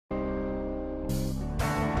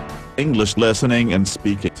English listening and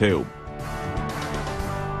speaking too.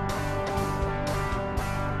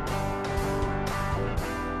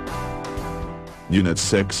 Unit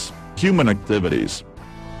 6, Human Activities.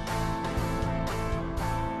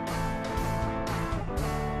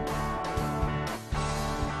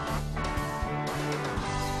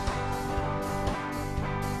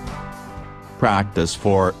 Practice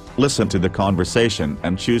 4, listen to the conversation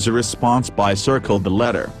and choose a response by circle the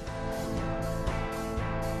letter.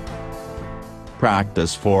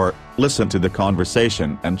 Practice 4, listen to the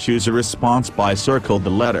conversation and choose a response by circle the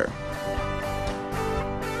letter.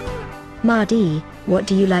 Marty, what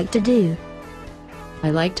do you like to do? I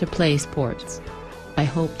like to play sports. I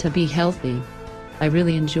hope to be healthy. I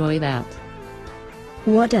really enjoy that.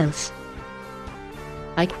 What else?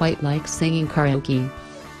 I quite like singing karaoke.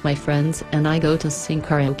 My friends and I go to sing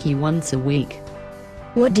karaoke once a week.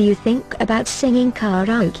 What do you think about singing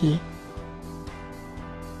karaoke?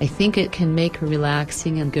 I think it can make a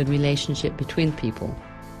relaxing and good relationship between people.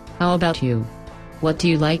 How about you? What do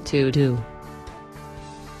you like to do?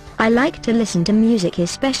 I like to listen to music,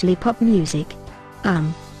 especially pop music.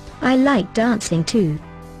 I like dancing too.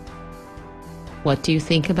 What do you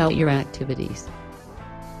think about your activities?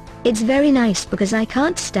 It's very nice because I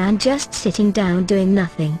can't stand just sitting down doing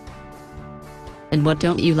nothing. And what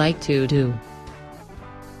don't you like to do?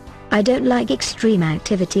 I don't like extreme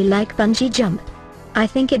activity like bungee jump. I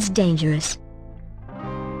think it's dangerous.